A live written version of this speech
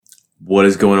What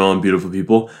is going on, beautiful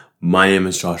people? My name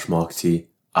is Josh Mockty.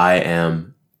 I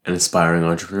am an aspiring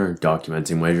entrepreneur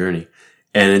documenting my journey.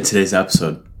 And in today's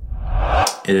episode,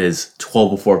 it is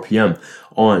 12:04 p.m.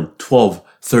 on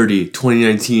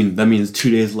 12/30/2019. That means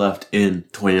 2 days left in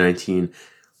 2019. A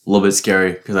little bit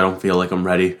scary because I don't feel like I'm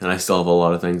ready and I still have a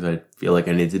lot of things I feel like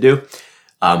I need to do.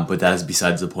 But that is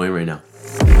besides the point right now.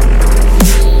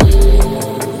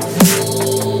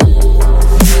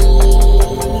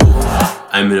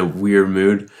 I'm in a weird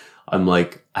mood. I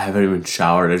haven't even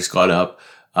showered. I just got up,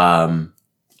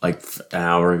 like an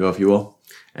hour ago, if you will.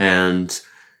 And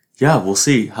yeah, we'll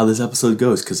see how this episode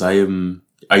goes. Cause I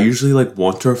usually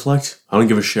want to reflect. I don't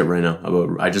give a shit right now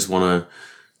I just want to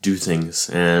do things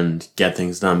and get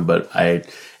things done, but I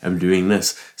am doing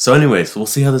this. So anyways, we'll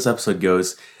see how this episode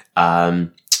goes.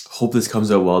 Hope this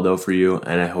comes out well though for you,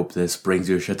 and I hope this brings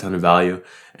you a shit ton of value.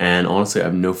 And honestly, I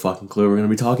have no fucking clue what we're going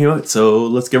to be talking about, so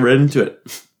let's get right into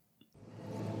it.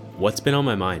 What's been on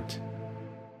my mind?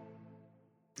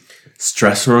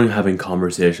 Stress around having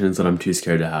conversations that I'm too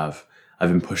scared to have. I've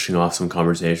been pushing off some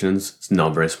conversations. It's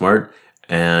not very smart,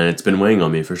 and it's been weighing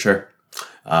on me for sure.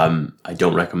 I'd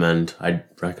recommend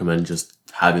just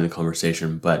having the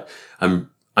conversation, but I'm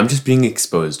just being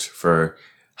exposed for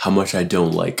how much I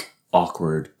don't like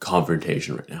awkward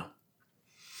confrontation right now.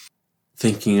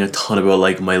 Thinking a ton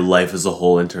about my life as a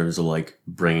whole in terms of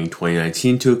bringing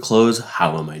 2019 to a close.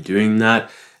 How am I doing that?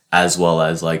 As well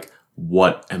as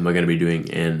what am I going to be doing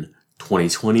in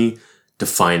 2020?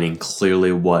 Defining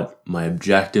clearly what my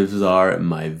objectives are,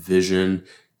 my vision,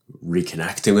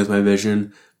 reconnecting with my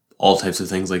vision, all types of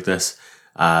things like this.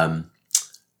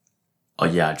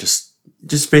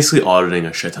 Just basically auditing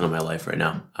a shit ton of my life right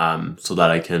now, so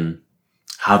that I can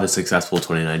have a successful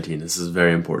 2019. This is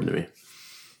very important to me.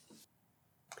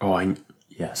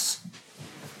 Yes.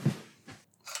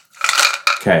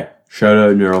 Okay, shout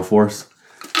out Neuroforce.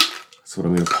 That's what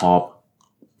I'm gonna pop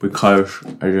because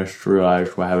I just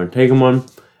realized I haven't taken one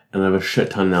and I have a shit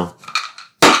ton now.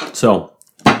 So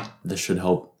this should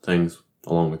help things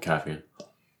along with caffeine.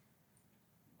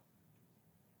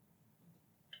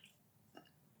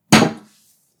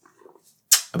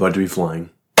 About to be flying.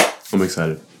 I'm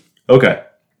excited. Okay.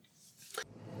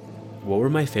 What were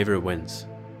my favorite wins?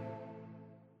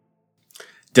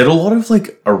 Did a lot of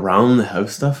around the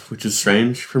house stuff, which is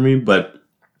strange for me, but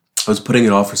I was putting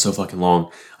it off for so fucking long.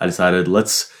 I decided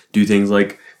let's do things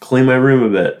like clean my room a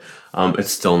bit.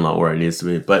 It's still not where it needs to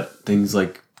be, but things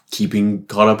like keeping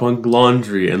caught up on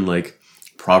laundry and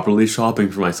properly shopping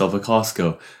for myself at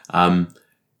Costco.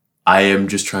 I am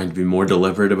just trying to be more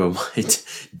deliberate about my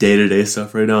day-to-day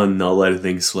stuff right now and not letting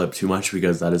things slip too much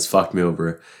because that has fucked me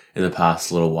over in the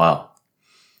past little while.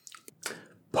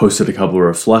 Posted a couple of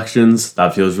reflections.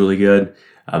 That feels really good.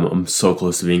 I'm so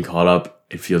close to being caught up.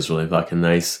 It feels really fucking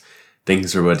nice.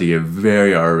 Things are about to get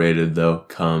very R-rated though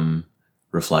come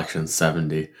reflection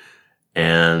 70.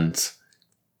 And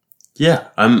yeah,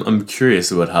 I'm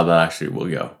curious about how that actually will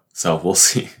go. So we'll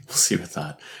see. We'll see with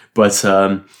that. But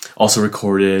also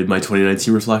recorded my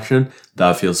 2019 reflection.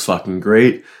 That feels fucking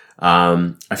great.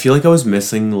 I feel like I was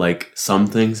missing some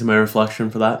things in my reflection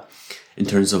for that. In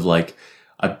terms of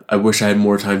I wish I had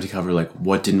more time to cover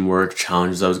what didn't work,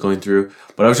 challenges I was going through.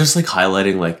 But I was just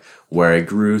highlighting where I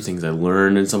grew, things I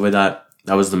learned and stuff like that.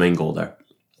 That was the main goal there.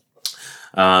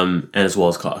 And as well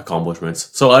as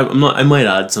accomplishments. So I might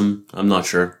add some. I'm not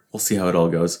sure. We'll see how it all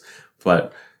goes.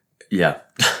 But yeah.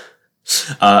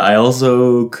 I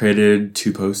also created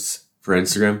 2 posts for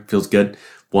Instagram. Feels good.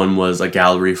 One was a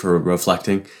gallery for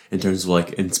reflecting in terms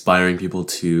of inspiring people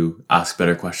to ask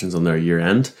better questions on their year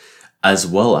end, as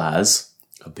well as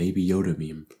a Baby Yoda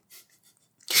meme.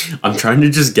 I'm trying to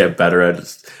just get better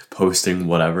at posting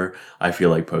whatever I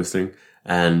feel like posting,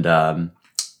 and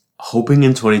hoping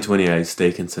in 2020 I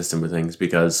stay consistent with things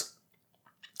because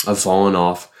I've fallen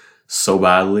off so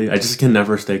badly. I just can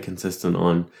never stay consistent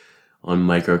on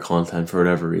micro content for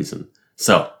whatever reason.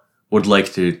 So would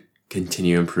like to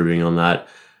continue improving on that.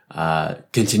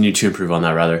 Continue to improve on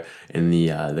that rather in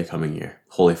the coming year.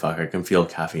 Holy fuck, I can feel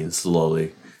caffeine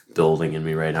slowly building in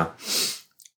me right now.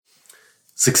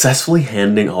 Successfully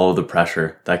handling all of the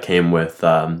pressure that came with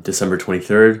December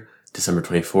 23rd, December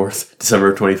 24th,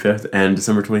 December 25th, and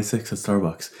December 26th at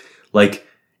Starbucks.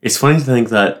 It's funny to think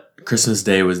that Christmas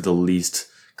Day was the least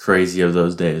crazy of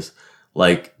those days.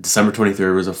 December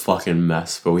 23rd was a fucking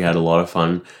mess, but we had a lot of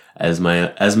fun. Esme,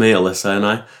 Alyssa, and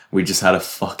I, we just had a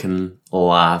fucking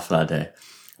laugh that day.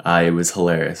 It was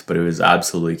hilarious, but it was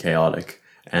absolutely chaotic.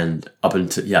 And up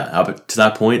to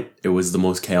that point, it was the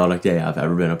most chaotic day I've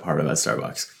ever been a part of at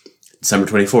Starbucks. December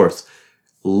 24th,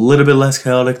 A little bit less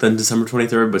chaotic than December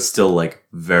 23rd, but still like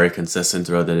very consistent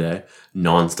throughout the day,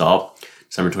 non-stop.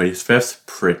 December 25th,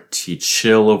 pretty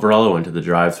chill overall. I went to the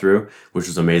drive-thru, which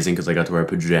was amazing because I got to wear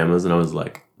pajamas and I was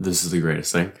like, this is the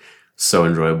greatest thing. So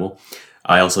enjoyable.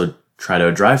 I also tried out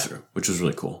a drive-thru, which was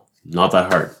really cool. Not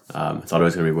that hard. I thought it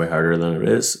was going to be way harder than it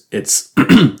is. It's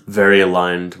very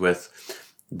aligned with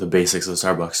the basics of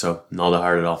Starbucks, so not that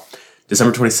hard at all.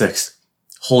 December 26th.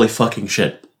 Holy fucking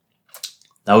shit.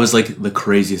 That was like the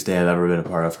craziest day I've ever been a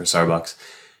part of for Starbucks.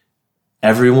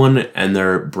 Everyone and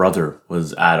their brother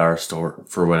was at our store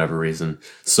for whatever reason.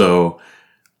 So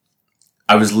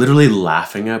I was literally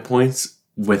laughing at points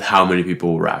with how many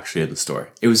people were actually in the store.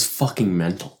 It was fucking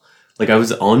mental. Like I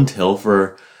was on till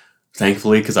for,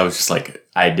 thankfully, because I was just like,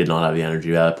 I did not have the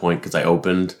energy at that point because I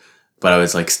opened, but I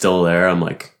was like still there. I'm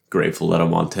like grateful that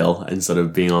I'm on till instead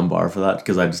of being on bar for that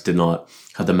because I just did not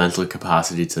have the mental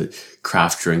capacity to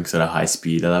craft drinks at a high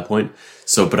speed at that point.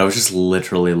 So, but I was just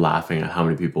literally laughing at how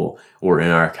many people were in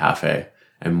our cafe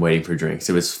and waiting for drinks.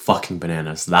 It was fucking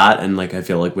bananas. That and like I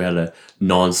feel like we had a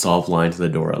non-stop line to the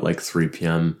door at like 3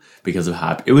 p.m. because of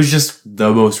Happy. It was just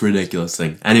the most ridiculous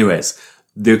thing. Anyways,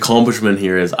 the accomplishment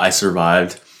here is I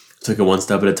survived, took it one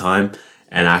step at a time,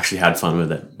 and actually had fun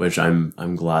with it, which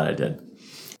I'm glad I did.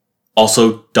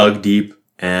 Also dug deep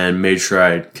and made sure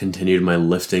I continued my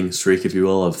lifting streak, if you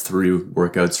will, of 3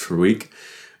 workouts per week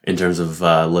in terms of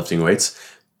lifting weights.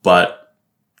 But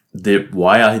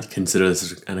why I consider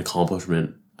this an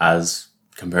accomplishment as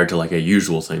compared to like a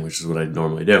usual thing, which is what I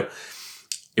normally do,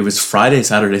 it was Friday,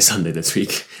 Saturday, Sunday this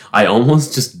week. I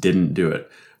almost just didn't do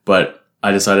it, but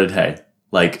I decided, hey,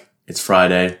 like it's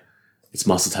Friday, it's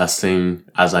muscle testing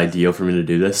as ideal for me to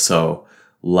do this, so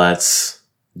let's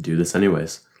do this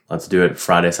anyways. Let's do it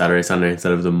Friday, Saturday, Sunday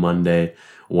instead of the Monday,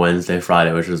 Wednesday,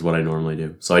 Friday, which is what I normally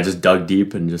do. So I just dug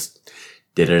deep and just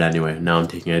did it anyway. Now I'm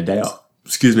taking a day off.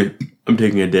 Excuse me. I'm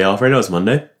taking a day off right now. It's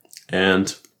Monday.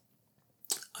 And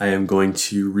I am going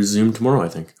to resume tomorrow, I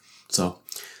think. So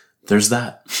there's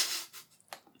that.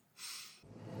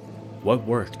 What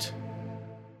worked?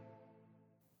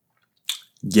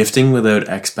 Gifting without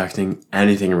expecting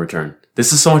anything in return.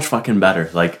 This is so much fucking better.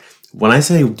 Like, when I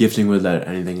say gifting without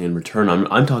anything in return,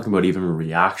 I'm talking about even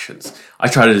reactions. I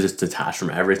try to just detach from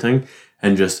everything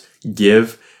and just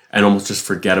give and almost just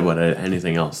forget about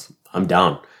anything else. I'm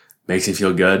down. Makes me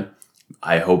feel good.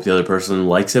 I hope the other person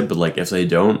likes it, but like if they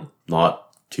don't,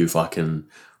 not too fucking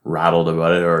rattled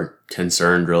about it or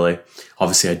concerned really.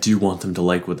 Obviously I do want them to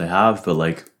like what they have, but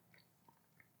like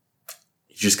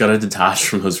you just gotta detach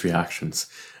from those reactions.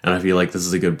 And I feel like this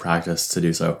is a good practice to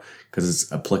do so because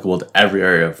it's applicable to every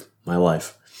area of my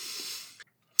life.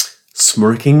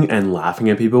 Smirking and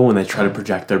laughing at people when they try to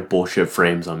project their bullshit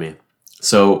frames on me.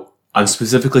 So I'm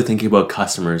specifically thinking about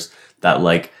customers that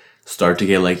like start to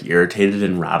get like irritated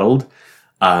and rattled.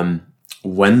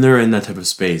 When they're in that type of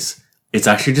space, it's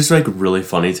actually just like really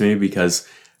funny to me because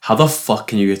how the fuck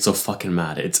can you get so fucking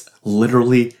mad? It's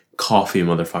literally coffee,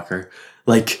 motherfucker.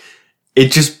 Like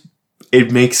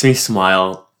it makes me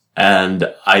smile.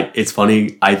 And it's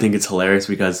funny. I think it's hilarious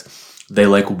because they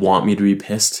like want me to be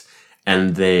pissed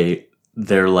and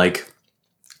they're like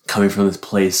coming from this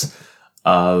place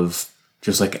of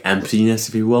just like emptiness,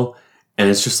 if you will. And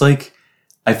it's just like,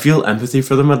 I feel empathy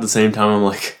for them at the same time. I'm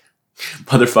like,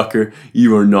 motherfucker,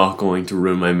 you are not going to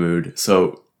ruin my mood.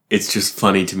 So it's just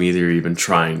funny to me that you're even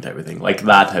trying type of thing, like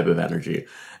that type of energy.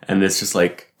 And it's just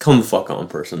like, come the fuck on,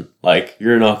 person. Like,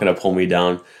 you're not going to pull me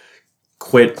down.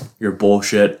 Quit your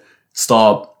bullshit.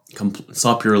 Stop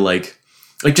your like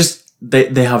just,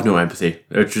 they have no empathy.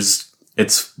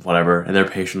 It's whatever. And their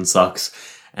patience sucks.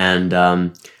 And,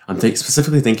 I'm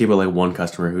specifically thinking about like one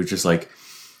customer who's just like,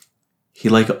 he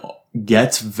like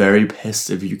gets very pissed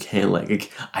if you can't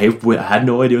like I had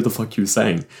no idea what the fuck he was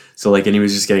saying. So like, and he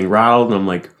was just getting rattled and I'm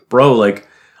like, bro, like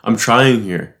I'm trying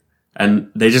here.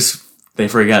 And they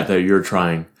forget that you're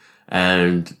trying.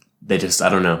 And they just, I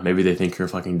don't know, maybe they think you're a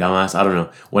fucking dumbass. I don't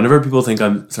know. Whenever people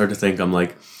start to think I'm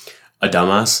like a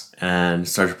dumbass and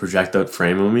start to project that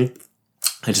frame on me,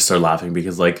 I just start laughing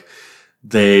because like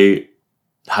they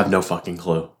have no fucking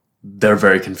clue. They're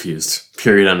very confused.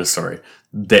 Period. End of story.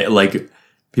 They like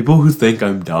people who think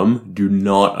I'm dumb do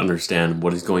not understand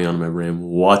what is going on in my brain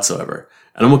whatsoever.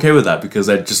 And I'm okay with that because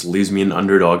that just leaves me in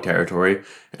underdog territory.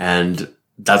 And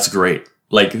that's great.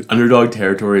 Like underdog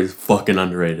territory is fucking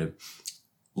underrated.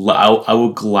 I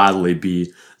will gladly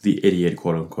be the idiot,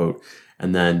 quote unquote,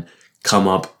 and then come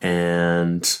up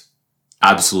and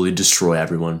absolutely destroy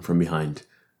everyone from behind.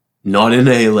 Not in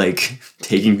a like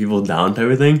taking people down type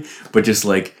of thing, but just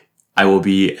like I will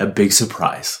be a big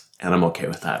surprise and I'm okay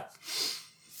with that.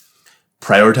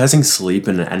 prioritizing sleep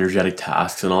and energetic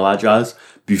tasks and all that jazz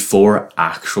before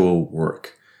actual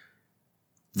work.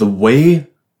 When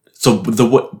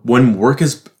work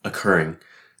is occurring,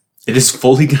 it is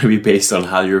fully going to be based on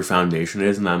how your foundation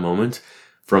is in that moment.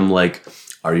 From like,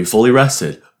 are you fully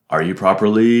rested? Are you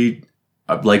properly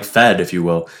fed, if you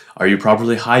will? Are you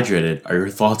properly hydrated? Are your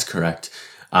thoughts correct?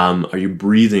 Are you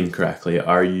breathing correctly?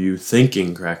 Are you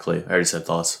thinking correctly? I already said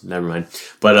thoughts, never mind.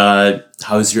 But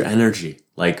how's your energy?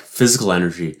 Like physical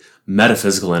energy,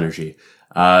 metaphysical energy.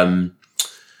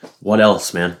 What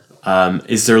else, man?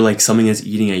 Is there like something that's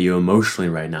eating at you emotionally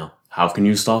right now? How can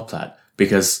you stop that?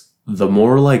 Because the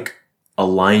more like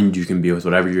aligned you can be with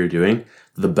whatever you're doing,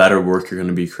 the better work you're going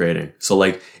to be creating. So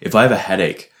like if I have a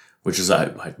headache, which is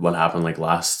what happened like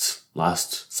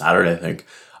last Saturday,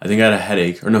 I think I had a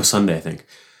headache, or no, Sunday, I think.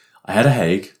 I had a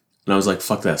headache and I was like,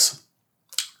 fuck this.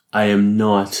 I am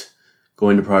not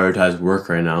going to prioritize work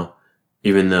right now,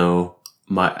 even though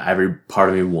every part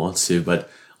of me wants to, but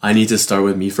I need to start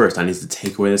with me first. I need to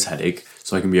take away this headache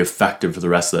so I can be effective for the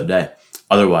rest of the day.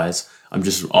 Otherwise, I'm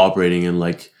just operating in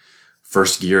like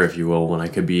first gear, if you will, when I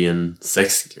could be in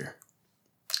sixth gear.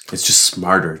 It's just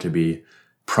smarter to be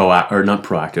not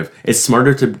proactive. It's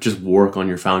smarter to just work on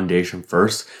your foundation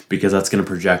first, because that's going to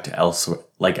project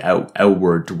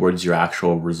outward towards your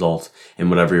actual result in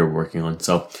whatever you're working on.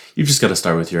 So you've just got to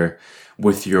start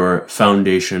with your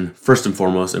foundation first and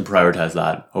foremost and prioritize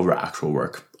that over actual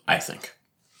work, I think.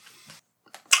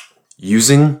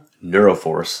 Using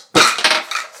Neuroforce.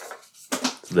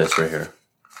 This right here.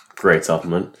 Great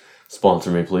supplement.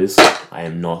 Sponsor me, please. I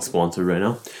am not sponsored right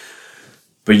now.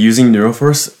 But using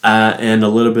Neuroforce and a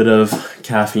little bit of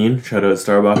caffeine, shout out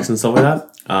Starbucks and stuff like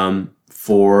that,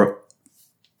 for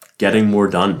getting more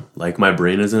done. Like my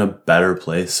brain is in a better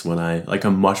place when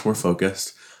I'm much more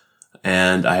focused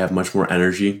and I have much more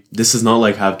energy. This does not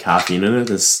like have caffeine in it,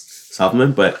 this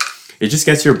supplement, but it just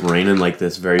gets your brain in like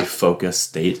this very focused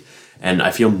state. And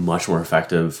I feel much more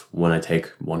effective when I take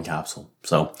one capsule.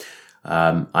 So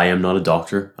I am not a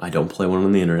doctor. I don't play one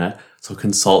on the internet. So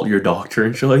consult your doctor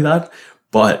and shit like that.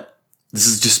 But this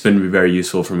has just been very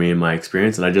useful for me in my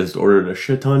experience. And I just ordered a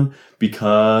shit ton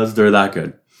because they're that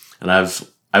good. And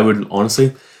I would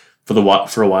honestly,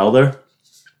 for a while there,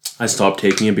 I stopped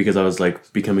taking it because I was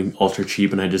like becoming ultra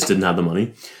cheap and I just didn't have the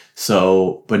money.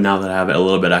 So, but now that I have a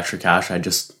little bit extra cash, I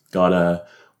just got a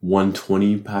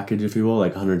 120 package, if you will,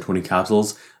 like 120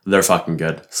 capsules. They're fucking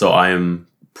good. So I am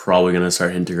probably going to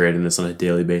start integrating this on a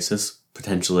daily basis,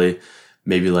 potentially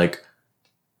maybe like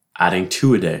adding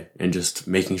 2 a day and just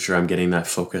making sure I'm getting that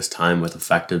focused time with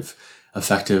effective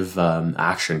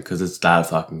action, because it's that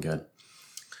fucking good.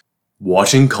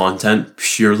 Watching content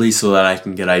purely so that I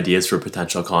can get ideas for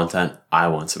potential content I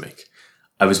want to make.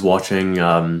 I was watching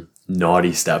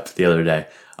Naughty Step the other day.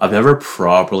 I've never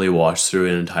properly watched through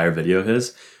an entire video of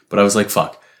his, but I was like,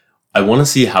 fuck, I want to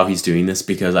see how he's doing this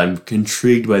because I'm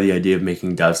intrigued by the idea of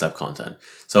making dubstep content.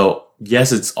 So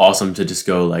yes, it's awesome to just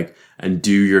go like and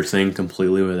do your thing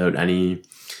completely without any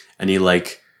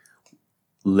like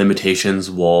limitations,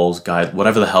 walls, guide,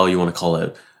 whatever the hell you want to call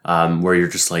it, where you're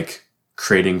just like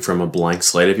creating from a blank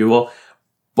slate, if you will.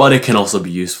 But it can also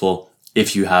be useful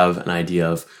if you have an idea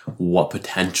of what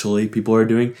potentially people are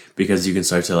doing, because you can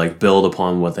start to like build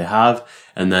upon what they have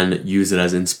and then use it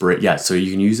as inspiration. Yeah, so you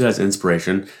can use it as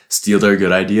inspiration, steal their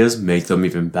good ideas, make them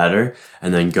even better,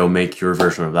 and then go make your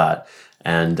version of that.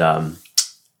 And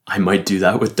I might do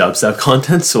that with dubstep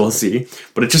content, so we'll see.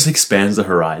 But it just expands the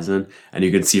horizon and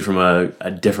you can see from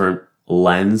a different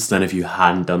lens than if you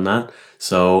hadn't done that.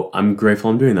 So I'm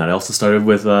grateful I'm doing that. I also started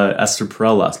with Esther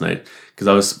Perel last night because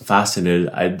I was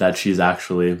fascinated that she's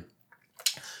actually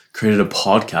created a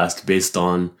podcast based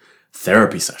on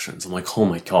therapy sessions. I'm like, oh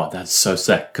my God, that's so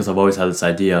sick. Because I've always had this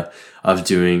idea of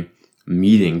doing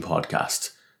meeting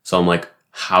podcasts. So I'm like,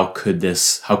 how could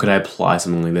I apply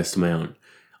something like this to my own?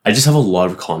 I just have a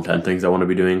lot of content things I want to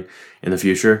be doing in the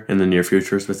future, in the near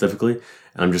future specifically.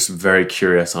 And I'm just very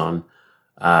curious on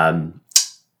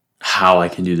how I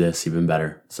can do this even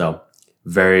better. So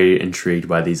very intrigued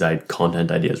by these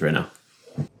content ideas right now.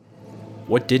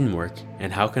 What didn't work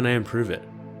and how can I improve it?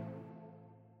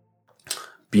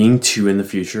 Being too in the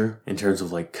future in terms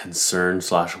of like concern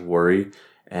 / worry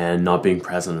and not being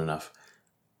present enough.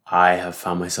 I have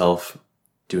found myself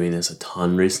doing this a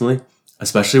ton recently,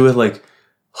 especially with like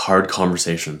hard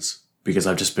conversations, because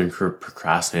I've just been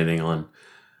procrastinating on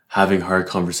having hard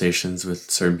conversations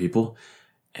with certain people.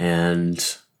 And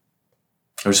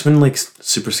I've just been like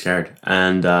super scared.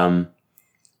 And,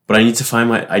 but I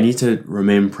need to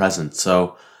remain present.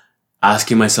 So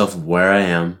asking myself where I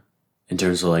am in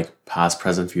terms of like past,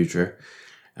 present, future,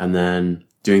 and then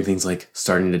doing things like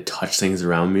starting to touch things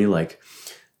around me. Like,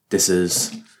 this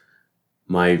is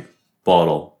my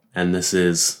bottle, and this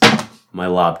is my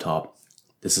laptop.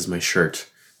 This is my shirt.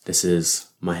 This is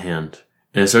my hand.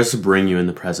 And it starts to bring you in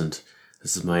the present.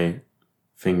 This is my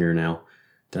fingernail.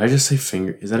 Did I just say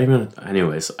finger? Is that even?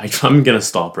 Anyways, I'm gonna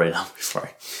stop right now before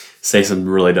I say some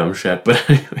really dumb shit. But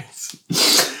anyways,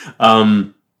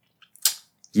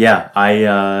 yeah,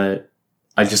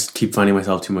 I just keep finding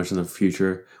myself too much in the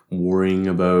future, worrying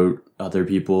about other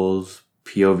people's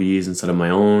POVs instead of my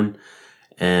own,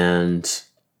 and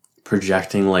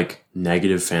projecting like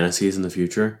negative fantasies in the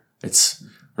future. It's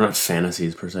not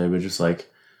fantasies per se, but just like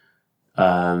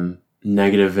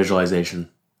negative visualization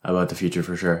about the future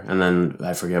for sure. And then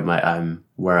I forget I'm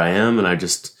where I am, and I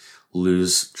just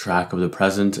lose track of the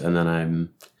present, and then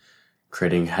I'm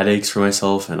creating headaches for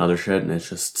myself and other shit, and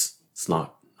it's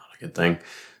not a good thing.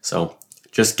 So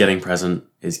just getting present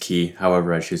is key.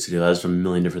 However I choose to do that. There's a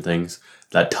million different things.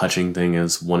 That touching thing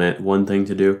is one thing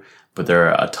to do, but there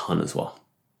are a ton as well.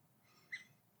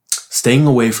 Staying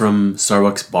away from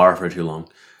Starbucks bar for too long.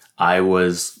 I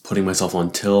was putting myself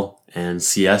on till and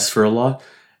CS for a lot.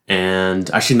 And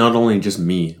actually, not only just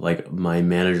me, like my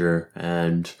manager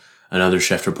and another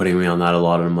chef were putting me on that a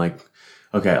lot. And I'm like,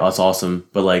 okay, that's awesome.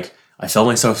 But like, I felt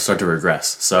myself start to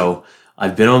regress. So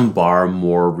I've been on bar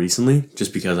more recently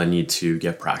just because I need to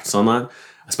get practice on that.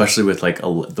 Especially with like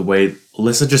the way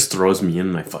Alyssa just throws me in,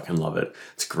 and I fucking love it.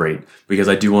 It's great because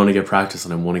I do want to get practice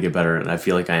and I want to get better, and I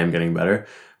feel like I am getting better.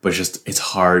 But it's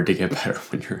hard to get better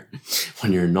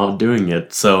when you're not doing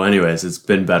it. So anyways, it's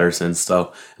been better since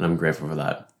though, and I'm grateful for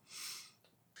that.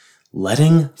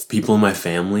 Letting people in my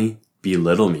family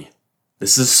belittle me.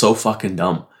 This is so fucking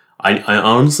dumb. I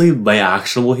honestly, my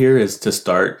actionable here is to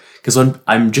start, because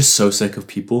I'm just so sick of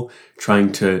people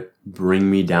trying to bring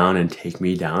me down and take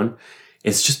me down.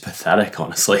 It's just pathetic,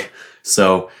 honestly.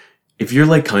 So if you're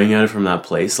like coming at it from that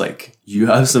place, like you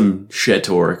have some shit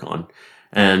to work on.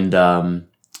 And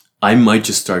I might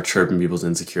just start chirping people's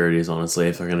insecurities, honestly,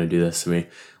 if they're going to do this to me.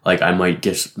 Like, I might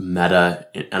get meta,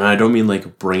 and I don't mean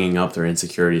like bringing up their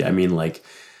insecurity. I mean like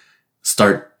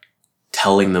start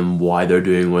telling them why they're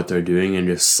doing what they're doing and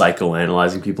just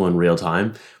psychoanalyzing people in real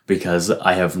time, because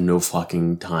I have no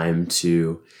fucking time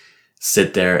to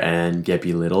sit there and get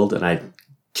belittled. And I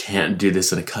can't do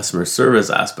this in a customer service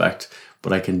aspect,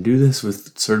 but I can do this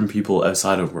with certain people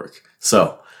outside of work.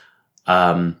 So,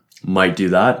 might do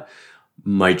that.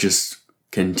 Might just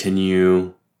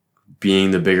continue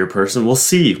being the bigger person. We'll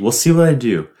see. We'll see what I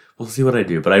do.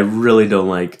 But I really don't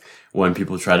like when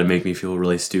people try to make me feel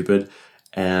really stupid.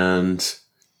 And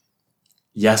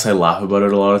yes, I laugh about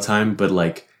it a lot of time, but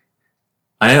like,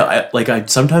 I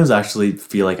sometimes actually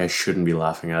feel like I shouldn't be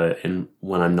laughing at it and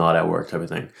when I'm not at work type of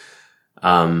thing.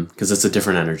 Cause it's a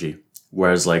different energy.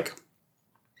 Whereas like,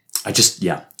 I'm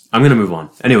going to move on.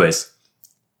 Anyways,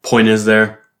 point is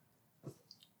there.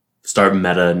 Start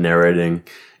meta narrating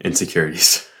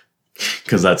insecurities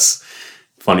because that's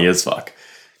funny as fuck.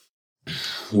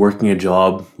 Working a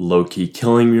job low-key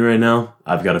killing me right now.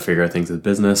 I've got to figure out things with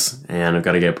business, and I've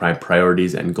got to get my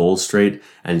priorities and goals straight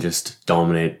and just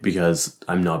dominate, because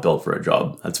I'm not built for a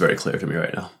job. That's very clear to me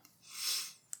right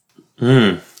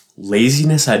now.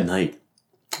 Laziness at night.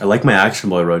 I like my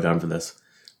actionable I wrote down for this.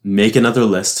 Make another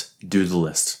list, do the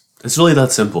list. It's really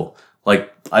that simple.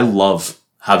 Like, I love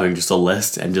having just a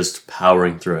list and just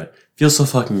powering through it. Feels so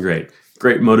fucking great.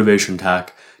 Great motivation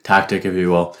tactic, if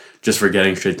you will, just for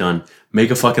getting shit done.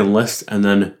 Make a fucking list and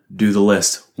then do the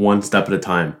list one step at a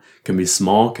time. Can be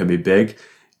small, can be big.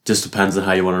 Just depends on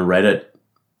how you want to write it.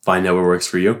 Find out what works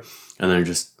for you, and then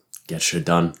just get shit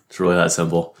done. It's really that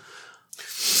simple.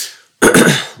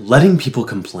 Letting people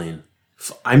complain.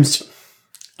 I'm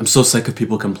so sick of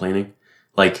people complaining.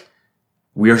 Like,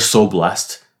 we are so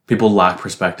blessed. People lack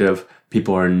perspective.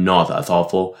 People are not that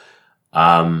thoughtful.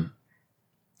 I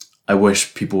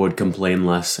wish people would complain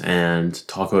less and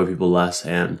talk about people less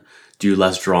and do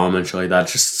less drama and shit like that.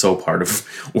 It's just so part of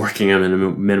working a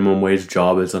minimum wage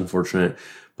job. It's unfortunate.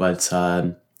 But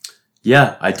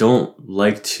yeah, I don't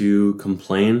like to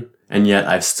complain. And yet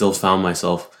I've still found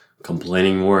myself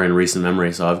complaining more in recent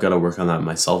memory. So I've got to work on that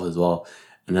myself as well.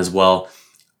 And as well,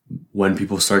 when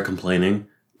people start complaining,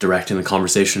 directing the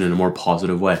conversation in a more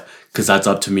positive way, because that's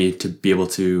up to me to be able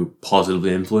to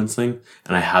positively influence things,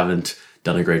 and I haven't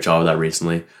done a great job of that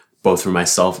recently, both for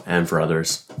myself and for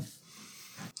others.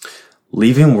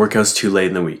 Leaving workouts too late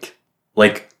in the week.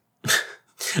 Like,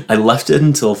 I left it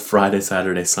until Friday,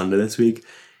 Saturday, Sunday this week.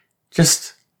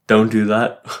 Just don't do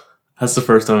that. That's the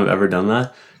first time I've ever done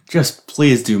that. Just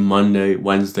please do Monday,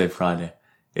 Wednesday, Friday.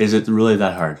 Is it really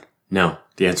that hard? No,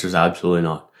 the answer is absolutely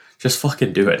not. Just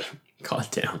fucking do it. God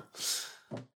damn.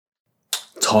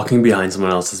 Talking behind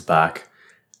someone else's back.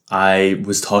 I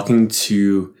was talking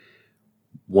to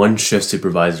one shift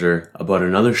supervisor about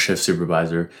another shift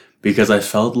supervisor because I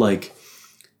felt like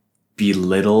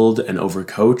belittled and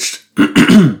overcoached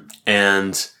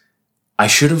and I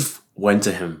should have went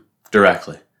to him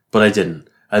directly, but I didn't.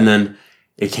 And then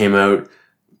it came out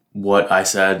what I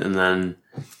said, and then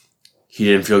he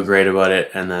didn't feel great about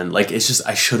it. And then like, it's just,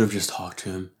 I should have just talked to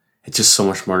him. It's just so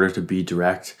much smarter to be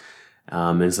direct,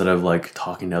 instead of like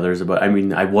talking to others about, I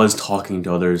mean, I was talking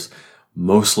to others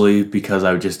mostly because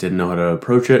I just didn't know how to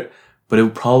approach it, but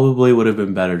it probably would have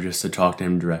been better just to talk to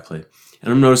him directly.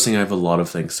 And I'm noticing I have a lot of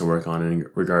things to work on in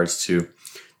regards to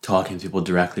talking to people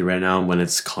directly right now when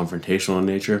it's confrontational in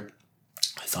nature.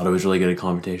 I thought I was really good at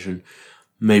confrontation.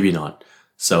 Maybe not.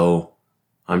 So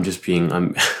I'm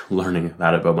learning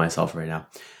that about myself right now.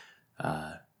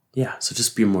 So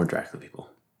just be more direct with people.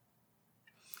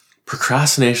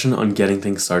 Procrastination on getting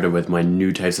things started with my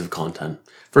new types of content.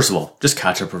 First of all, just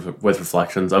catch up with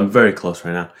reflections. I'm very close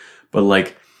right now. But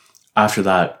like after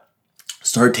that,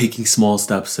 start taking small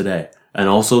steps today. And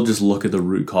also just look at the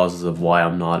root causes of why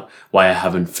I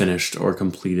haven't finished or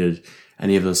completed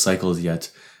any of those cycles yet.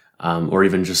 Or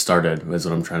even just started is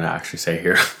what I'm trying to actually say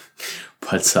here.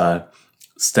 But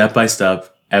step by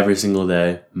step, every single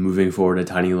day, moving forward a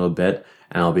tiny little bit,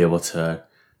 and I'll be able to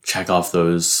check off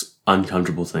those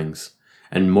uncomfortable things.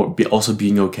 And also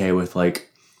being okay with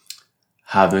like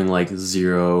having like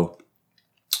zero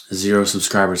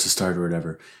subscribers to start or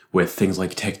whatever, with things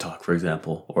like TikTok, for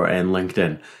example, and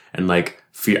LinkedIn. And like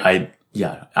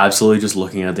absolutely just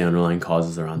looking at the underlying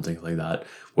causes around things like that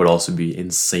would also be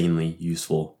insanely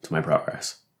useful to my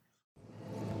progress.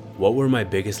 What were my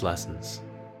biggest lessons?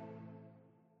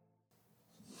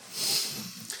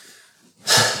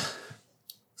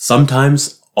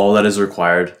 Sometimes all that is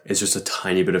required is just a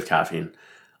tiny bit of caffeine.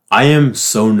 I am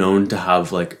so known to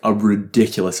have like a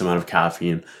ridiculous amount of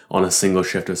caffeine on a single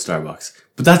shift at Starbucks.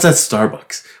 But that's at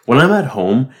Starbucks. When I'm at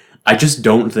home, I just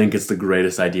don't think it's the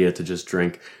greatest idea to just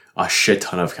drink a shit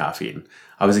ton of caffeine.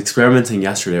 I was experimenting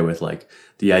yesterday with like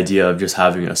the idea of just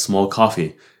having a small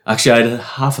coffee. Actually, I had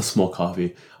half a small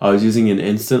coffee. I was using an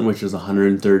instant, which is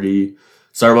 130.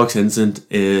 Starbucks instant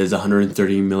is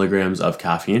 130 milligrams of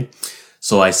caffeine.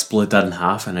 So I split that in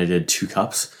half and I did 2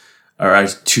 cups, or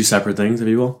 2 separate things, if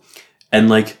you will. And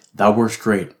like, that works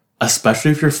great.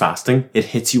 Especially if you're fasting, it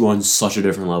hits you on such a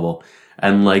different level.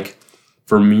 And like,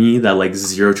 for me, that like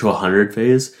 0 to 100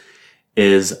 phase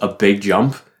is a big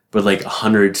jump, but like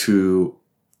 100 to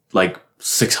like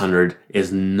 600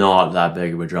 is not that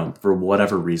big of a jump for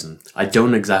whatever reason. I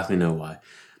don't exactly know why,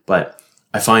 but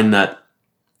I find that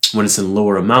when it's in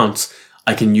lower amounts,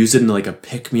 I can use it in like a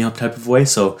pick-me-up type of way.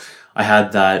 So I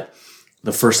had that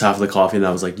the first half of the coffee and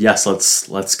I was like, yes,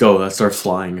 let's go. Let's start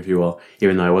flying, if you will.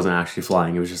 Even though I wasn't actually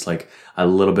flying. It was just like a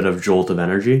little bit of jolt of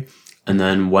energy. And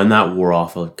then when that wore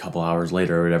off a couple hours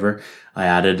later or whatever, I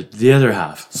added the other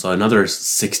half. So another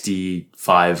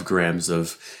 65 grams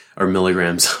or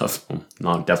milligrams of,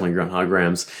 not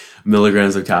grams,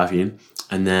 milligrams of caffeine.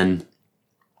 And then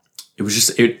it was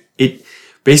just, it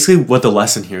basically what the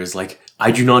lesson here is like,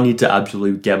 I do not need to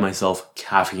absolutely get myself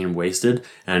caffeine wasted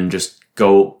and just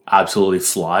go absolutely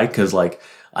fly. Cause like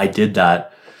I did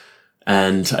that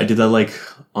like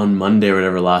on Monday or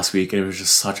whatever last week. And it was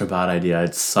just such a bad idea. I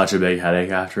had such a big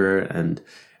headache after. And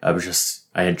I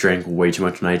had drank way too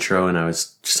much nitro and I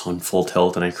was just on full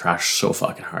tilt and I crashed so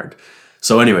fucking hard.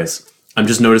 So anyways, I'm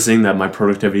just noticing that my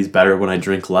productivity is better when I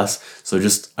drink less. So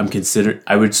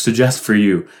I would suggest for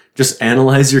you, just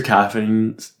analyze your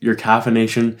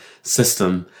caffeination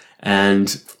system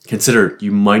and consider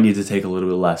you might need to take a little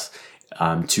bit less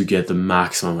to get the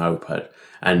maximum output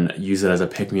and use it as a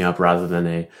pick-me-up rather than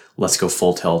a let's go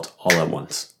full tilt all at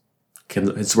once.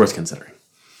 It's worth considering.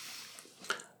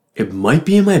 It might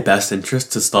be in my best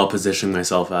interest to stop positioning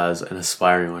myself as an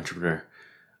aspiring entrepreneur.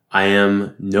 I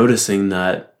am noticing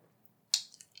that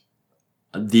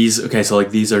these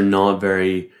are not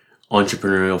very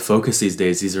entrepreneurial focused these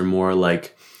days. These are more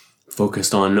like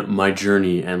focused on my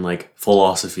journey and like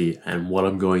philosophy and what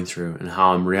I'm going through and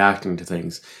how I'm reacting to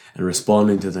things and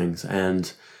responding to things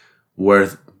and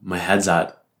where my head's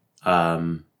at a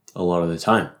lot of the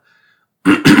time.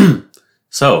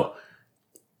 So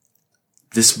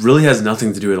this really has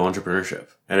nothing to do with entrepreneurship.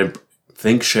 And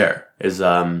Think Share is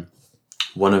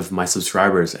one of my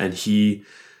subscribers, and he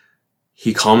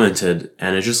commented,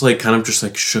 and it just like kind of just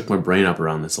like shook my brain up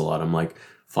around this a lot. I'm like,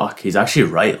 fuck, he's actually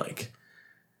right. Like,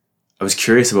 I was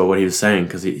curious about what he was saying,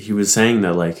 because he was saying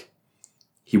that like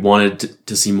he wanted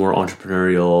to see more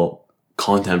entrepreneurial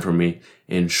content from me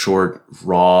in short,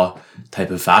 raw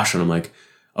type of fashion. I'm like,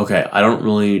 okay, I don't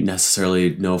really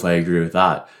necessarily know if I agree with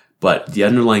that. But the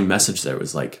underlying message there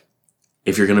was like,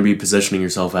 if you're going to be positioning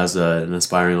yourself as an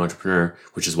aspiring entrepreneur,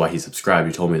 which is why he subscribed,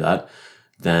 he told me that,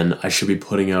 then I should be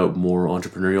putting out more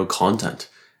entrepreneurial content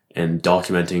and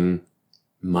documenting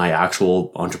my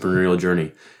actual entrepreneurial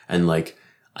journey. And like,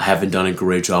 I haven't done a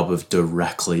great job of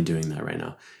directly doing that right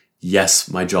now. Yes,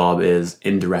 my job is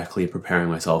indirectly preparing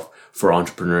myself for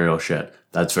entrepreneurial shit.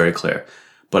 That's very clear.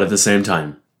 But at the same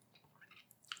time,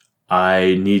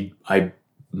 I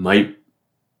might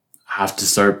have to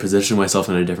start positioning myself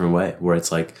in a different way where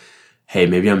it's like, hey,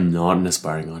 maybe I'm not an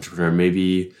aspiring entrepreneur.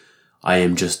 Maybe I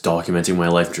am just documenting my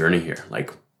life journey here.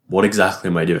 Like, what exactly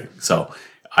am I doing? So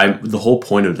the whole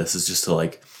point of this is just to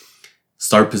like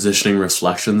start positioning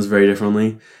reflections very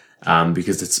differently,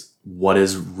 because it's what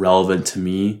is relevant to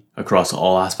me across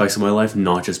all aspects of my life,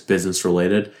 not just business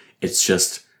related. It's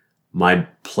just my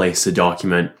place to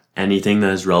document anything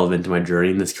that is relevant to my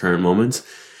journey in this current moment.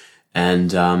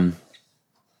 And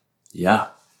yeah,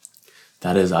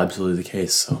 that is absolutely the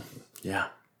case. So yeah.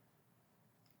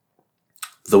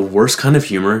 The worst kind of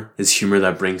humor is humor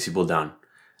that brings people down.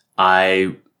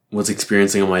 I was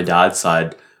experiencing on my dad's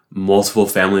side multiple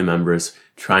family members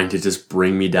trying to just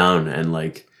bring me down and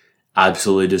like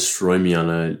absolutely destroy me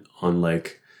on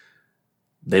like,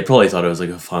 they probably thought it was like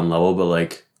a fun level, but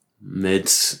like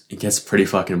it gets pretty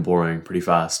fucking boring pretty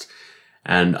fast.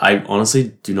 And I honestly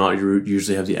do not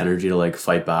usually have the energy to like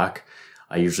fight back.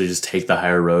 I usually just take the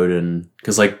higher road, and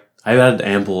cause like I've had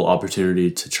ample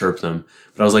opportunity to chirp them,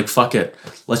 but I was like, fuck it.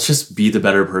 Let's just be the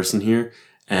better person here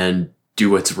and do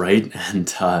what's right.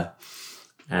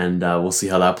 And we'll see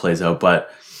how that plays out. But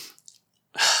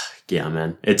yeah,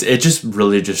 man, it just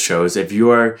really just shows if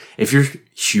your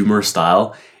humor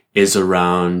style is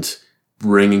around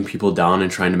bringing people down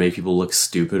and trying to make people look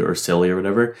stupid or silly or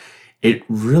whatever, it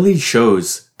really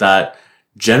shows that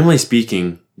generally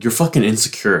speaking, you're fucking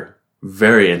insecure,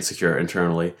 very insecure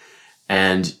internally.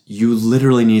 And you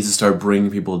literally need to start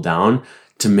bringing people down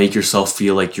to make yourself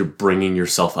feel like you're bringing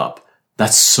yourself up.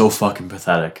 That's so fucking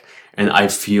pathetic. And I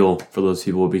feel for those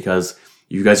people because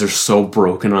you guys are so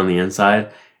broken on the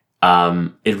inside.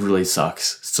 It really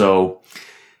sucks. So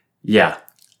yeah,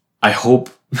 I hope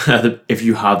that if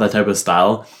you have that type of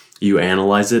style, you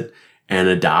analyze it and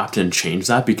adapt and change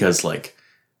that, because like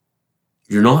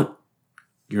you're not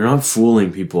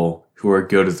fooling people who are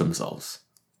good at themselves.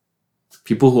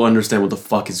 People who understand what the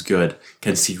fuck is good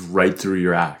can see right through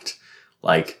your act.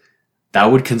 Like,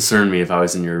 that would concern me if I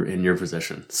was in your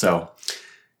position. So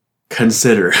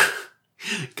consider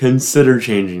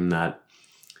changing that.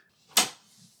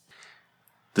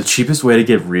 The cheapest way to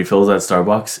get refills at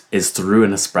Starbucks is through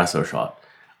an espresso shot.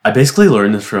 I basically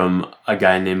learned this from a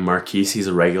guy named Marquise. He's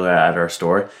a regular at our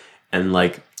store. And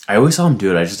like, I always saw him do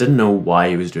it. I just didn't know why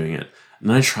he was doing it. And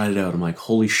then I tried it out. I'm like,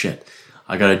 holy shit.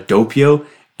 I got a Doppio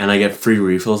and I get free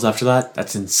refills after that.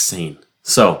 That's insane.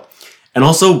 So, and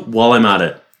also while I'm at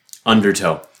it,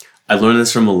 Undertow. I learned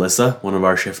this from Melissa, one of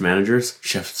our shift managers,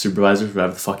 shift supervisors,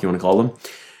 whatever the fuck you want to call them.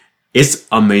 It's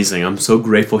amazing. I'm so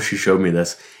grateful she showed me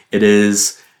this. It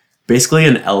is basically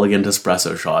an elegant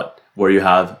espresso shot where you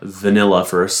have vanilla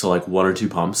first, so like 1 or 2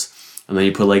 pumps, and then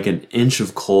you put like an inch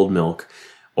of cold milk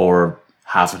or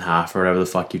half and half or whatever the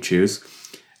fuck you choose.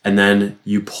 And then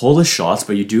you pull the shots,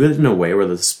 but you do it in a way where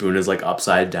the spoon is like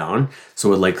upside down,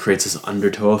 so it like creates this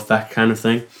undertow effect kind of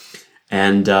thing.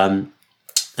 And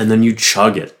then you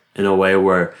chug it in a way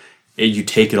where you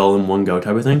take it all in one go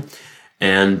type of thing.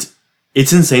 And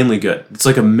it's insanely good.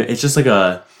 It's just like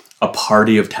a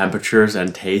party of temperatures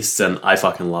and tastes, and I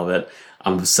fucking love it.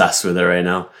 I'm obsessed with it right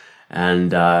now.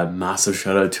 And massive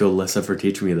shout out to Alyssa for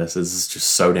teaching me this. This is just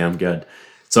so damn good.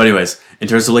 So anyways, in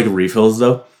terms of like refills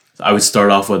though, I would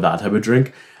start off with that type of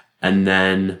drink. And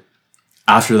then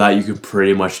after that, you can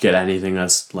pretty much get anything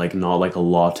that's like not like a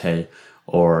latte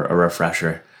or a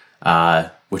refresher,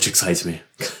 which excites me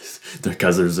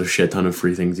because there's a shit ton of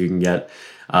free things you can get.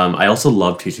 I also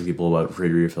love teaching people about free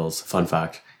refills. Fun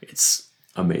fact, it's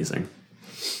amazing.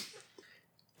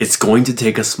 It's going to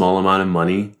take a small amount of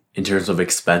money in terms of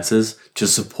expenses to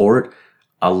support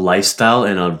a lifestyle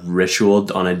and a ritual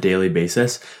on a daily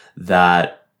basis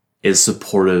that is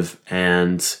supportive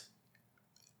and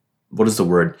what is the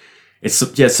word? It's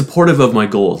supportive of my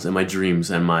goals and my dreams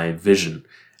and my vision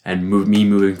and me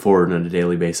moving forward on a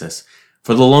daily basis.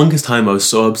 For the longest time, I was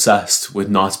so obsessed with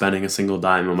not spending a single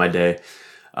dime on my day.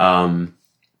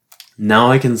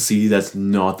 Now I can see that's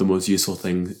not the most useful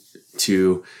thing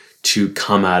to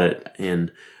come at it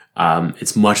in.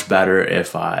 It's much better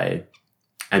if I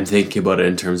am thinking about it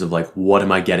in terms of like, what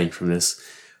am I getting from this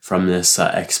from this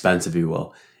expense, if you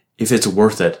will, if it's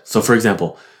worth it. So for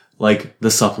example, like the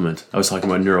supplement, I was talking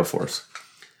about Neuroforce.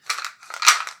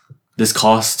 This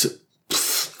cost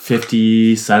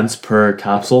 50 cents per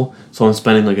capsule. So I'm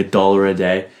spending like $1 a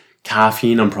day.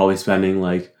 Caffeine, I'm probably spending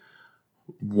like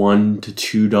 $1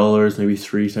 to $2, maybe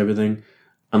 $3 type of thing.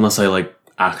 Unless I like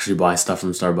actually buy stuff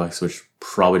from Starbucks, which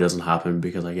probably doesn't happen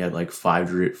because I get like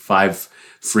five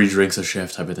free drinks a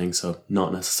shift type of thing. So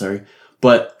not necessary.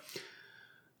 But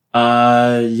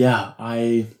yeah,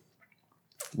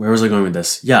 where was I going with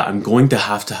this? Yeah, I'm going to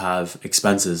have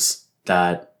expenses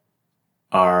that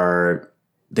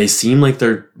they seem like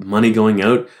they're money going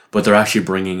out, but they're actually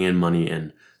bringing in money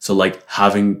in. So like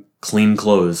having clean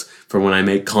clothes for when I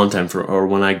make content or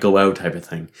when I go out type of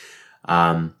thing.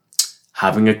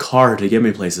 Having a car to get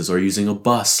me places or using a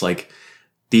bus. Like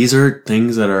these are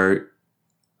things that are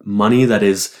money that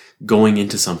is going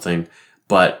into something,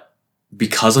 but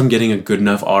because I'm getting a good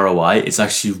enough ROI, it's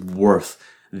actually worth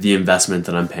the investment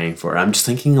that I'm paying for. I'm just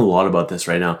thinking a lot about this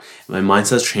right now. My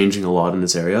mindset's changing a lot in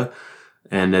this area,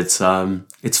 and it's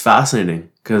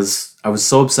fascinating because I was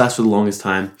so obsessed for the longest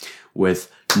time with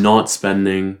not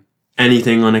spending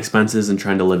anything on expenses and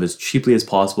trying to live as cheaply as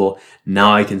possible.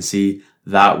 Now I can see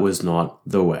that was not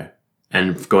the way.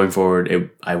 And going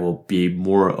forward, I will be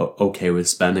more okay with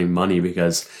spending money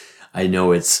because I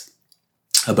know it's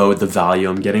about the value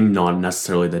I'm getting, not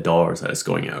necessarily the dollars that is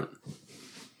going out.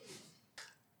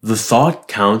 The thought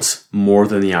counts more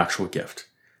than the actual gift.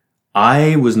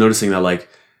 I was noticing that like,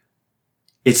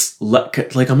 it's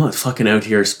like I'm not fucking out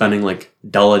here spending like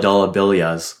dollar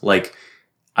billias. Like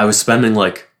I was spending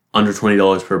like under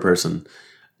 $20 per person,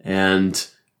 and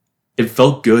it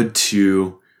felt good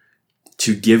to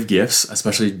give gifts,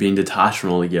 especially being detached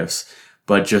from all the gifts,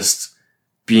 but just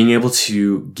being able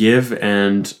to give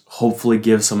and hopefully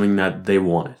give something that they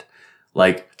wanted.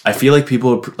 Like I feel like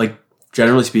people, like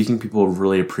generally speaking, people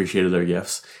really appreciated their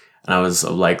gifts. And I was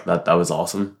like, that was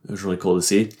awesome. It was really cool to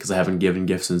see because I haven't given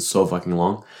gifts in so fucking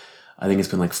long. I think it's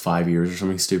been like 5 years or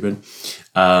something stupid.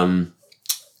 And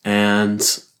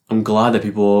I'm glad that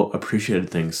people appreciated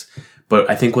things. But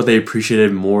I think what they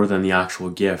appreciated more than the actual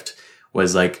gift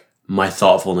was like my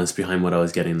thoughtfulness behind what I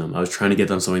was getting them. I was trying to get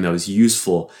them something that was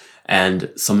useful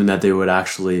and something that they would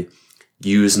actually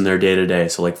use in their day to day.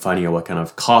 So like finding out what kind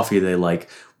of coffee they like,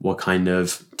 what kind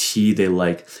of tea they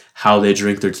like, how they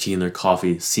drink their tea and their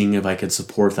coffee, seeing if I could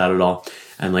support that at all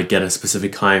and like get a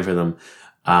specific kind for them.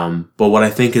 But what I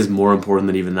think is more important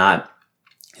than even that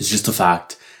is just the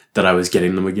fact that I was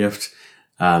getting them a gift.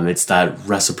 It's that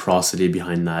reciprocity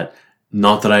behind that.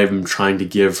 Not that I'm trying to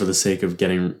give for the sake of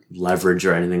getting leverage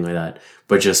or anything like that,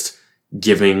 but just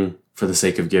giving for the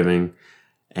sake of giving.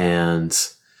 And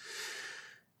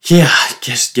yeah,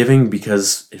 just giving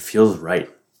because it feels right.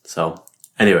 So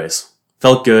anyways,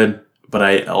 felt good, but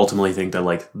I ultimately think that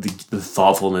like the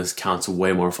thoughtfulness counts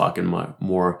way more fucking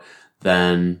more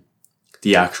than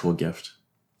the actual gift.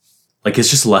 Like it's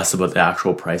just less about the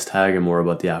actual price tag and more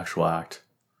about the actual act.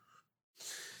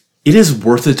 It is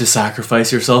worth it to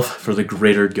sacrifice yourself for the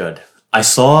greater good. I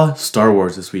saw Star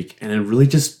Wars this week and it really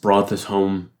just brought this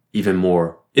home even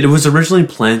more. It was originally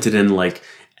planted in like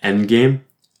Endgame,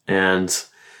 and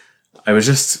I was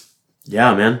just,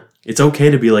 yeah, man, it's okay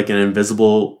to be like an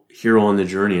invisible hero on the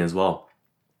journey as well.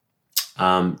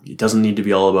 It doesn't need to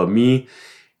be all about me.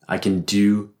 I can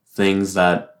do things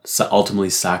that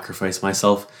ultimately sacrifice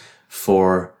myself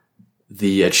for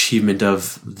the achievement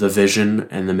of the vision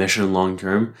and the mission long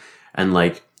term. And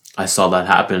like I saw that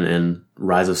happen in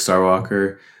Rise of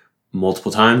Skywalker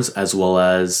multiple times, as well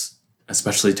as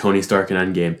especially Tony Stark in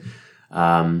Endgame.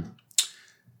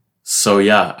 So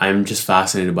yeah, I'm just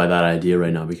fascinated by that idea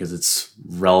right now because it's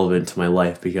relevant to my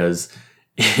life. Because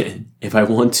if I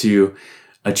want to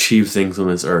achieve things on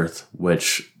this earth,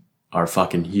 which are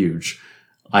fucking huge,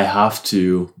 I have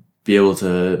to be able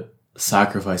to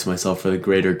sacrifice myself for the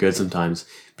greater good sometimes,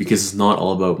 because it's not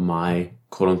all about my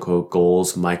quote unquote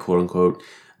goals, my quote unquote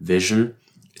vision.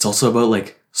 It's also about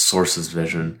like Source's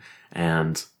vision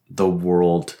and the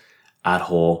world at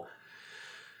whole.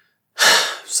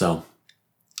 So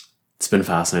it's been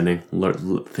fascinating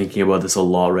thinking about this a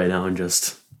lot right now and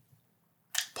just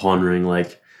pondering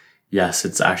like, yes,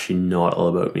 it's actually not all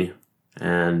about me.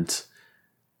 And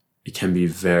it can be a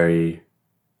very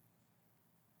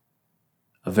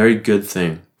good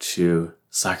thing to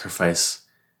sacrifice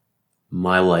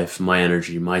my life, my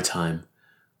energy, my time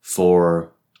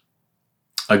for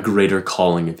a greater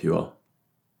calling, if you will.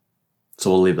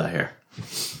 So we'll leave that here.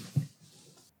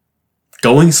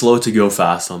 Going slow to go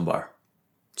fast on bar.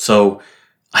 So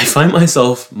I find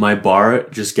myself, my bar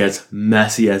just gets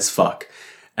messy as fuck.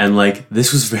 And like,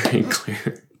 this was very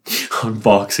clear on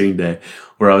Boxing Day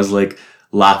where I was like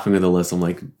laughing with Alyssa. I'm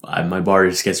like, my bar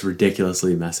just gets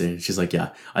ridiculously messy. And she's like, yeah,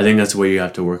 I think that's what you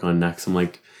have to work on next. I'm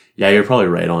like, yeah, you're probably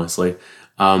right, honestly.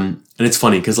 And it's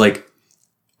funny because like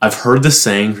I've heard this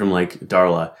saying from like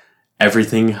Darla,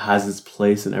 everything has its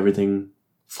place and everything,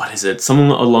 what is it? Something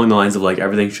along the lines of like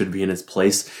everything should be in its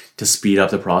place to speed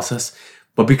up the process.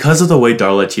 But because of the way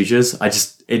Darla teaches,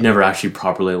 it never actually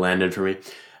properly landed for me.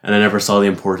 And I never saw the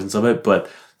importance of it. But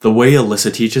the way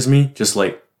Alyssa teaches me, just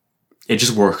like, it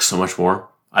just works so much more.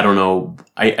 I don't know.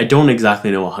 I don't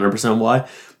exactly know 100% why,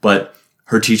 but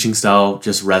her teaching style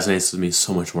just resonates with me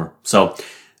so much more. So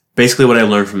basically what I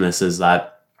learned from this is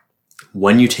that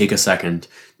when you take a second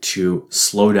to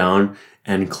slow down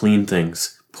and clean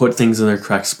things, put things in their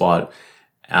correct spot,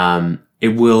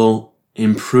 it will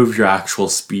improve your actual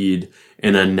speed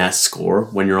in a net score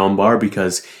when you're on bar,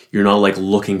 because you're not like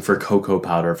looking for cocoa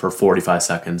powder for 45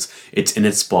 seconds. It's in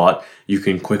its spot. You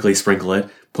can quickly sprinkle it,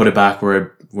 put it back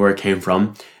where it came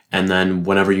from. And then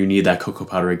whenever you need that cocoa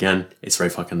powder again, it's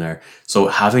right fucking there. So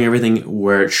having everything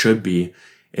where it should be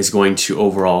is going to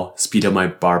overall speed up my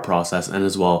bar process. And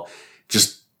as well,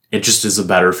 it just is a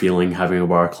better feeling having a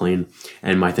bar clean.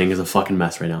 And my thing is a fucking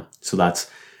mess right now. So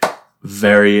that's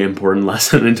very important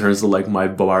lesson in terms of like my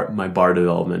bar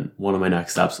development. One of my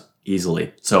next steps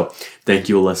easily. So thank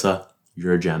you, Alyssa.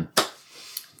 You're a gem.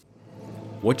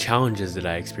 What challenges did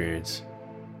I experience?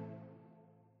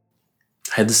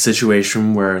 I had this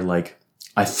situation where like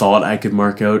I thought I could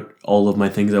mark out all of my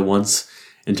things at once.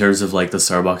 In terms of like the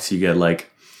Starbucks, you get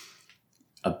like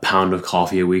a pound of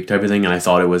coffee a week type of thing. And I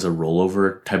thought it was a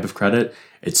rollover type of credit.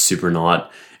 It's super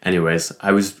not. Anyways,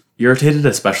 I was irritated,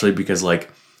 especially because like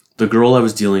the girl I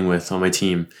was dealing with on my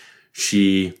team,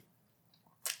 she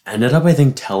ended up, I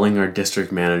think, telling our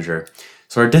district manager.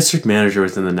 So our district manager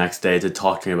was in the next day to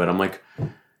talk to me about it. I'm like,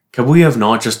 could we have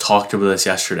not just talked about this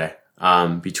yesterday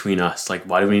between us? Like,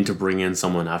 why do we need to bring in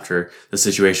someone after the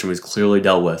situation was clearly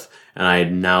dealt with? And I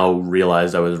now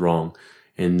realized I was wrong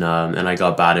and I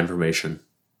got bad information.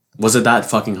 Was it that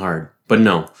fucking hard? But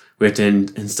no, we have to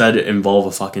instead involve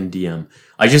a fucking DM.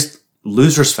 I just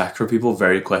lose respect for people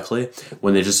very quickly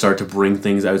when they just start to bring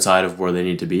things outside of where they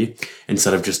need to be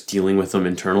instead of just dealing with them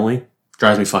internally.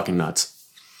 Drives me fucking nuts.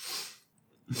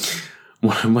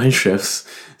 One of my shifts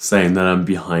saying that I'm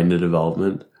behind the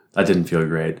development, that didn't feel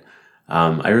great.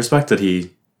 I respect that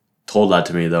he told that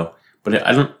to me though, but it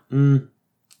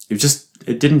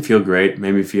didn't feel great.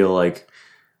 Made me feel like,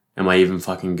 am I even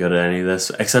fucking good at any of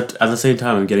this? Except at the same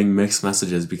time, I'm getting mixed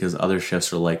messages because other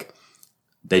shifts are like,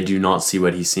 they do not see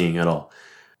what he's seeing at all.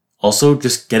 Also,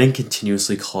 just getting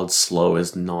continuously called slow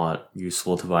is not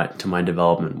useful to my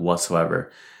development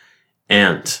whatsoever.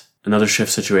 And another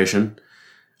shift situation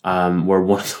where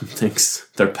one of them thinks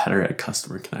they're better at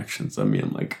customer connections than me.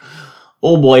 I'm like,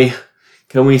 oh boy,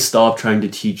 can we stop trying to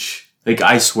teach? Like,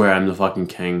 I swear I'm the fucking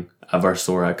king of our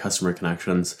store at customer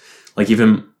connections. Like,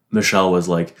 even Michelle was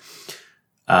like,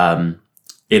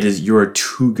 you're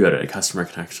too good at customer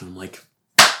connection. I'm like,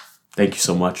 thank you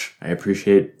so much. I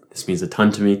appreciate it. This means a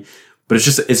ton to me. But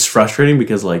it's frustrating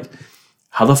because like,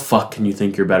 how the fuck can you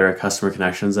think you're better at customer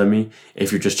connections than me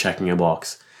if you're just checking a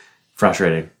box?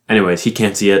 Frustrating. Anyways, he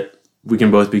can't see it. We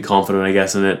can both be confident, I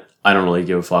guess, in it. I don't really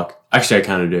give a fuck. Actually, I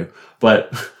kind of do.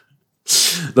 But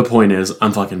the point is,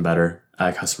 I'm fucking better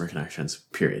at customer connections,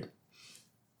 period.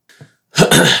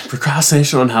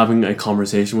 Procrastination on having a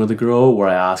conversation with a girl where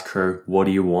I ask her, what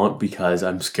do you want? Because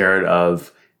I'm scared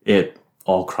of it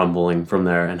all crumbling from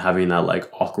there and having that like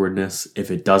awkwardness if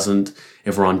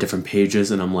we're on different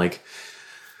pages, and I'm like,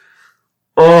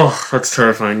 oh, that's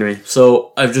terrifying to me.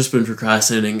 So I've just been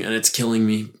procrastinating and it's killing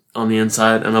me on the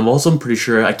inside. And I'm pretty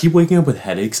sure I keep waking up with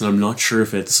headaches, and I'm not sure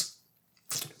if it's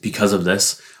because of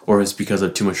this or it's because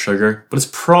of too much sugar, but it's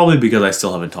probably because I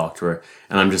still haven't talked to her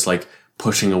and I'm just like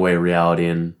pushing away reality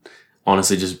and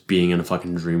honestly just being in a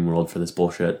fucking dream world for this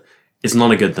bullshit. It's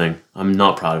not a good thing. I'm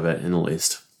not proud of it in the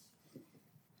least.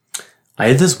 I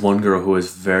had this one girl who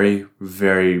was very,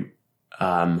 very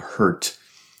hurt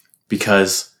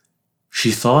because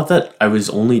she thought that I was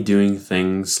only doing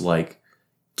things like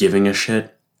giving a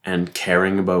shit and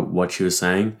caring about what she was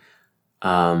saying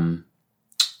and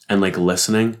like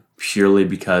listening purely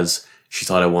because she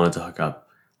thought I wanted to hook up.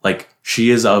 Like,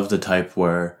 she is of the type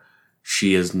where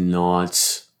she is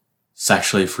not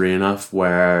sexually free enough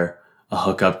where a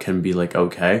hookup can be like,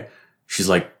 okay. She's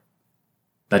like,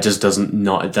 that does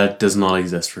not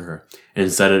exist for her. And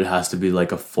instead it has to be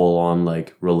like a full on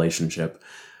like relationship.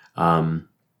 And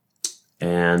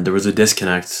there was a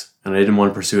disconnect and I didn't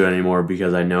want to pursue it anymore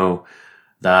because I knew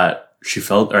that she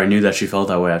felt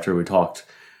that way after we talked.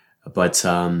 But,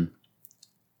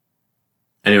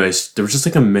 anyways, there was just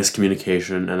like a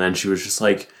miscommunication, and then she was just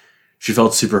like, she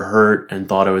felt super hurt and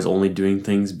thought I was only doing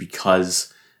things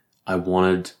because I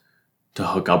wanted to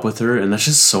hook up with her, and that's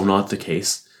just so not the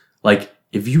case. Like,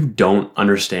 if you don't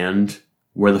understand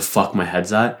where the fuck my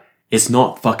head's at, it's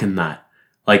not fucking that.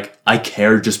 Like, I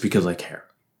care just because I care.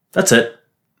 That's it.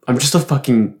 I'm just a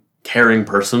fucking caring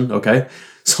person, okay?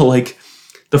 So, like,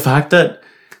 the fact that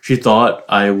she thought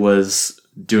I was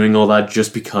doing all that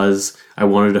just because I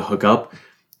wanted to hook up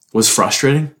was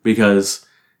frustrating, because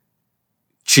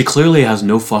she clearly has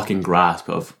no fucking grasp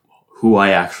of who I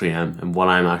actually am and what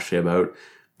I'm actually about.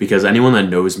 Because anyone that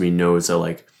knows me knows that,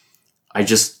 like, I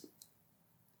just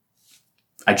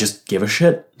give a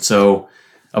shit. So,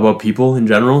 about people in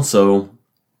general. So,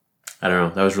 I don't know.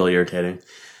 That was really irritating.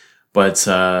 But,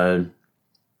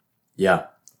 yeah,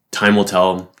 time will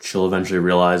tell. She'll eventually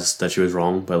realize that she was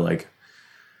wrong. But, like,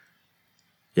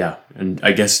 yeah. And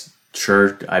I guess,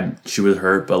 sure, she was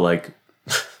hurt. But, like,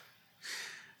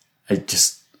 I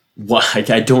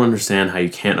don't understand how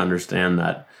you can't understand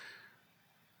that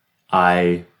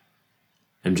I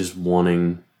am just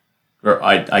wanting, or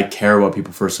I care about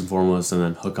people first and foremost, and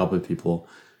then hook up with people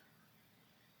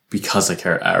because I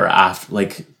care, or after,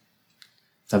 like, does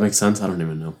that make sense? I don't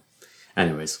even know.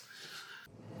 Anyways,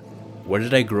 where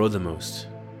did I grow the most?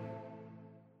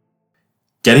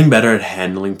 Getting better at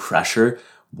handling pressure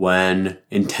when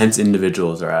intense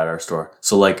individuals are at our store.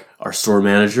 So, like, our store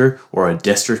manager or a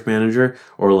district manager,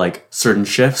 or like certain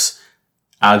shifts,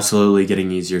 absolutely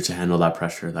getting easier to handle that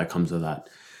pressure that comes with that.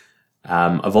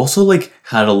 I've also, like,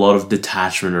 had a lot of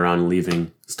detachment around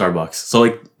leaving Starbucks. So,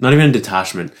 like, not even a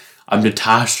detachment. I'm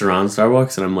detached around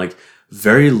Starbucks, and I'm, like,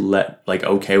 very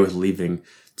okay with leaving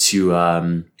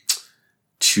to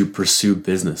pursue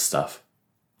business stuff.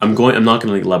 I'm not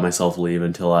gonna, like, let myself leave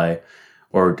until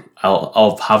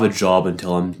I'll have a job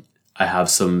until I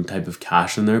have some type of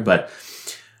cash in there, but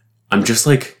I'm just,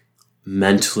 like,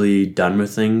 mentally done with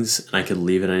things, and I could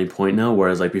leave at any point now,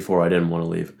 whereas, like, before I didn't want to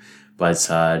leave. But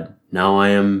now I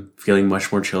am feeling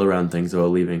much more chill around things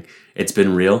about leaving. It's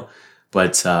been real,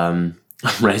 but I'm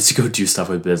ready to go do stuff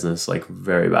with business, like,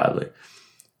 very badly.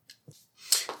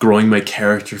 Growing my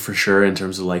character for sure, in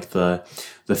terms of, like, the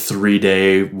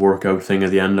 3-day workout thing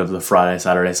at the end of the Friday,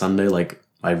 Saturday, Sunday. Like,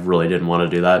 I really didn't want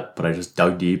to do that, but I just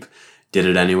dug deep, did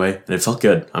it anyway, and it felt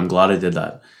good. I'm glad I did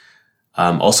that.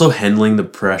 Also handling the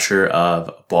pressure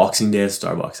of Boxing Day at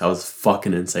Starbucks. That was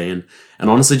fucking insane. And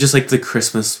honestly, just, like, the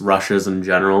Christmas rushes in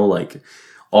general, like,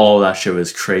 all that shit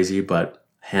was crazy, but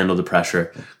handled the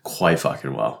pressure quite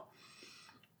fucking well.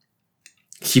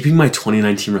 Keeping my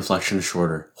 2019 reflection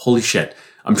shorter. Holy shit.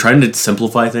 I'm trying to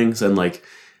simplify things, and, like,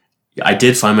 I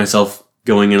did find myself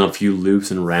going in a few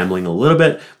loops and rambling a little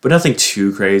bit, but nothing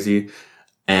too crazy.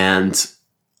 And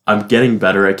I'm getting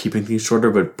better at keeping things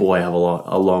shorter, but boy, I have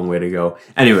a long way to go.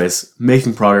 Anyways,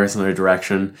 making progress in the right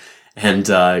direction, and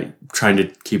trying to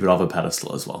keep it off a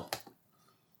pedestal as well.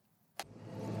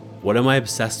 What am I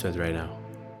obsessed with right now?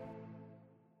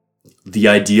 The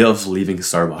idea of leaving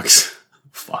Starbucks.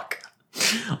 Fuck.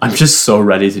 I'm just so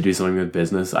ready to do something with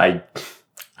business. I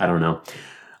don't know.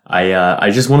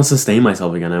 I just want to sustain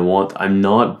myself again. I'm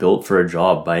not built for a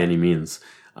job by any means.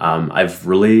 I've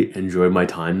really enjoyed my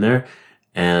time there,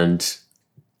 and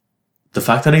the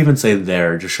fact that I even say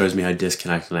there just shows me how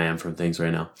disconnected I am from things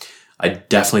right now. I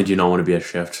definitely do not want to be a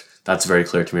shift. That's very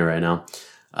clear to me right now.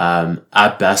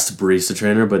 At best, barista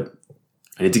trainer, but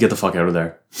I need to get the fuck out of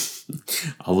there.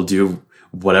 I will do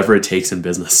whatever it takes in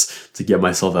business to get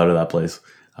myself out of that place.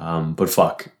 But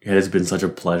fuck, it has been such a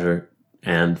pleasure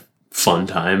and fun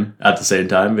time at the same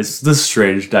time. It's this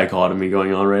strange dichotomy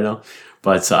going on right now.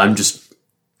 But I'm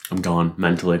gone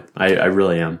mentally. I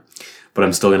really am. But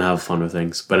I'm still going to have fun with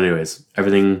things. But anyways,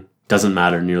 everything doesn't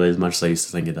matter nearly as much as I used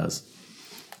to think it does.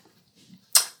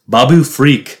 Babu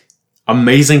Frik.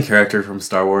 Amazing character from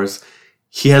Star Wars.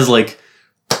 He's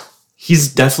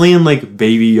definitely in, like,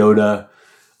 Baby Yoda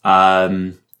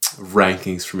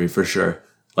rankings for me, for sure.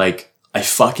 Like, I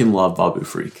fucking love Babu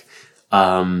Frik.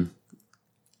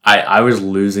 I was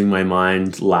losing my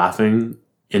mind laughing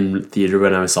in theater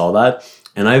when I saw that.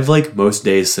 And I've, like, most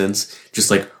days since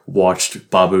just, like, watched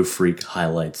Babu Frik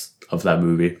highlights of that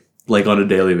movie, like, on a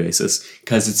daily basis,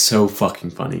 because it's so fucking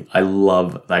funny. I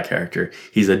love that character.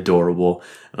 He's adorable,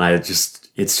 and it's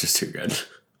just too good.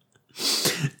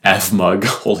 F mug,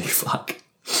 holy fuck.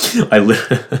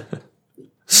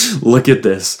 Look at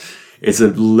this. It's a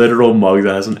literal mug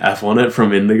that has an F on it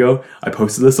from Indigo. I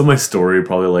posted this on my story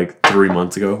probably, like, 3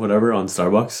 months ago, whatever, on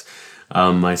Starbucks.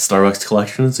 My Starbucks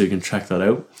collection, so you can check that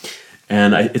out.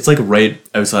 And it's, like, right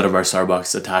outside of our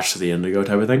Starbucks, attached to the Indigo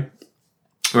type of thing.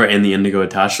 or in the Indigo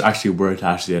attached. Actually, we're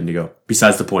attached to the Indigo.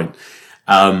 Besides the point.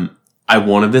 I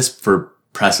wanted this for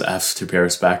press Fs to pay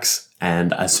respects.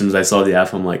 And as soon as I saw the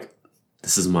F, I'm like,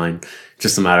 this is mine.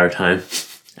 Just a matter of time.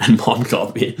 And mom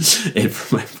got me it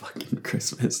for my fucking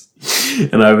Christmas.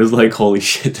 And I was like, holy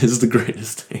shit, this is the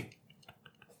greatest thing.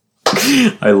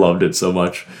 I loved it so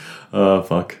much. Oh,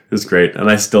 fuck. It's great. And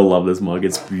I still love this mug.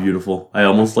 It's beautiful. I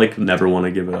almost like never want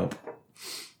to give it up.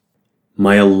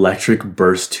 My electric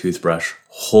burst toothbrush.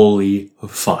 Holy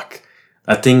fuck.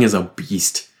 That thing is a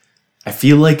beast. I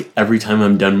feel like every time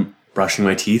I'm done brushing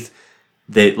my teeth,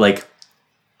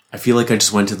 I feel like I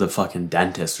just went to the fucking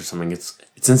dentist or something.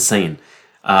 It's insane.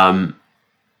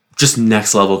 Just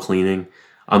next level cleaning.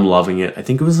 I'm loving it. I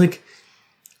think it was like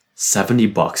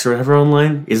 $70 or whatever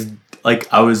online. Is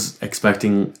like, I was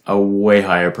expecting a way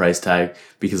higher price tag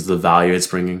because of the value it's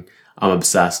bringing. I'm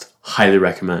obsessed. Highly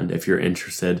recommend if you're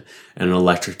interested in an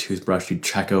electric toothbrush, you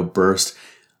check out Burst.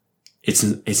 It's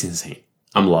insane.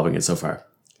 I'm loving it so far.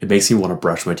 It makes me want to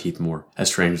brush my teeth more, as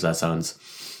strange as that sounds.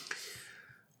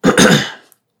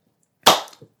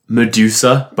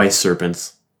 Medusa by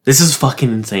Serpents. This is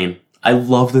fucking insane. I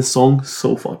love this song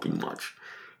so fucking much.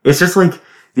 It's just like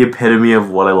the epitome of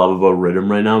what I love about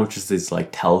rhythm right now, which is these like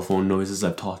telephone noises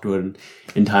I've talked about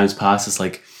in times past. It's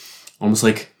like almost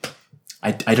like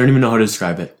I don't even know how to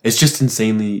describe it. It's just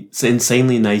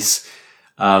insanely nice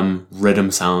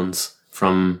rhythm sounds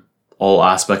from all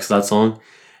aspects of that song.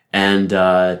 And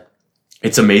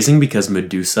it's amazing because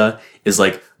Medusa is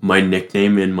like my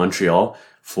nickname in Montreal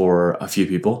for a few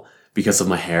people because of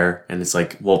my hair. And it's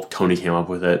like, well, Tony came up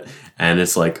with it. And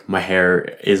it's like, my hair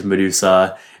is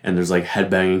Medusa and there's like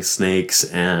headbanging snakes.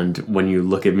 And when you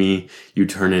look at me, you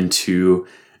turn into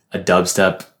a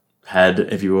dubstep head,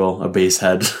 if you will, a bass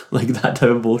head, like that type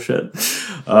of bullshit.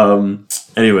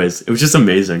 Anyways, it was just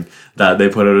amazing that they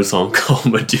put out a song called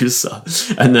Medusa,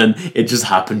 and then it just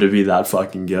happened to be that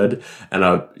fucking good.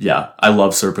 And yeah, I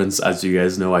love Serpents. As you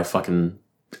guys know, I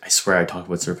swear I talk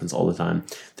about Serpents all the time.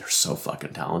 They're so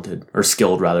fucking talented, or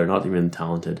skilled rather, not even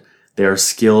talented. They are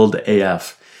skilled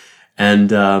AF.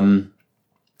 And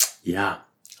yeah,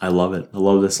 I love it. I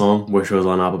love this song. Wish it was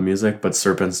on Apple Music, but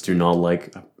Serpents do not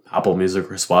like Apple Music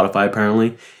or Spotify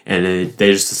apparently, and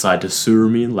they just decide to sue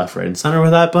me left, right, and center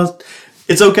with that, but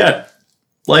it's okay.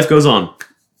 Life goes on,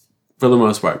 for the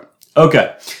most part.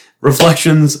 Okay,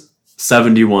 Reflections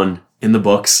 71 in the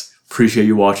books. Appreciate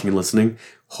you watching and listening.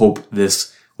 Hope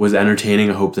this was entertaining.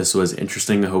 I hope this was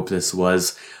interesting. I hope this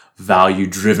was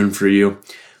value-driven for you.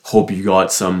 Hope you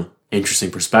got some interesting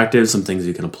perspectives, some things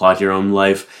you can apply to your own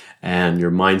life and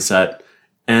your mindset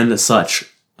and such.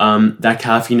 That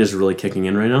caffeine is really kicking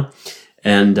in right now.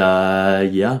 And,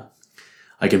 yeah,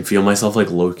 I can feel myself like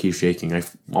low-key shaking. I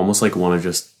almost like want to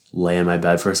just lay in my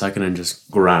bed for a second and just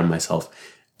ground myself.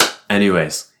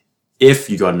 Anyways, if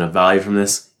you got enough value from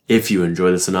this, if you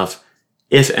enjoy this enough,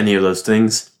 if any of those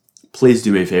things, please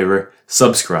do me a favor,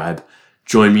 subscribe,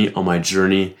 join me on my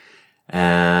journey,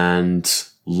 and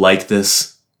like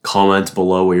this, comment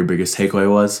below what your biggest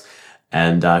takeaway was.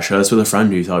 And share this with a friend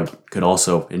who you thought could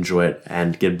also enjoy it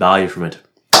and get value from it.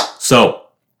 So,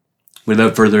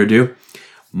 without further ado,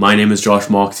 my name is Josh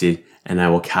Moxie, and I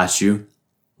will catch you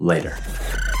later.